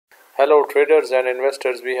Hello traders and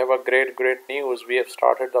investors, we have a great news. We have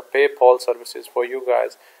started the PayPal services for you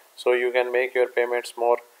guys so you can make your payments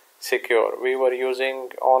more secure. We were using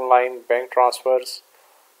online bank transfers,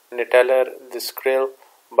 Neteller, Skrill,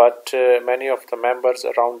 but many of the members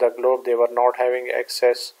around the globe, they were not having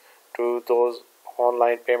access to those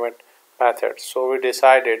online payment methods. So we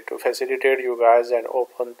decided to facilitate you guys and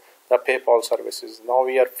open the PayPal services. Now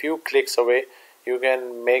we are few clicks away. You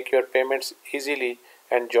can make your payments easily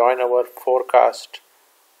and join our forecast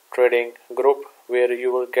trading group where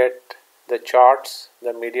you will get the charts,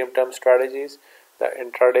 the medium-term strategies, the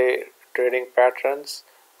intraday trading patterns,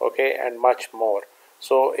 okay, and much more.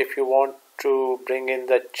 So if you want to bring in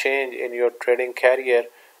the change in your trading career,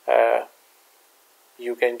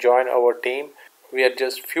 you can join our team. We are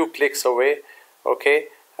just few clicks away, okay,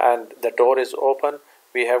 and the door is open.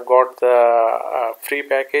 We have got the free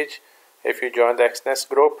package. If you join the XNES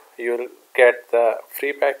group, you'll get the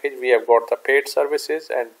free package. We have got the paid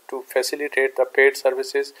services, and to facilitate the paid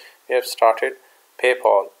services, we have started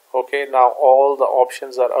PayPal. Okay, now all the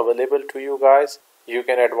options are available to you guys. You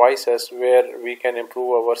can advise us where we can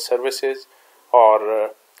improve our services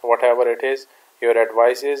or whatever it is. Your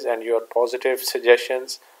advices and your positive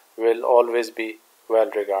suggestions will always be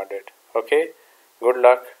well regarded. Okay, good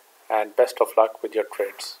luck and best of luck with your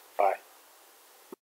trades. Bye.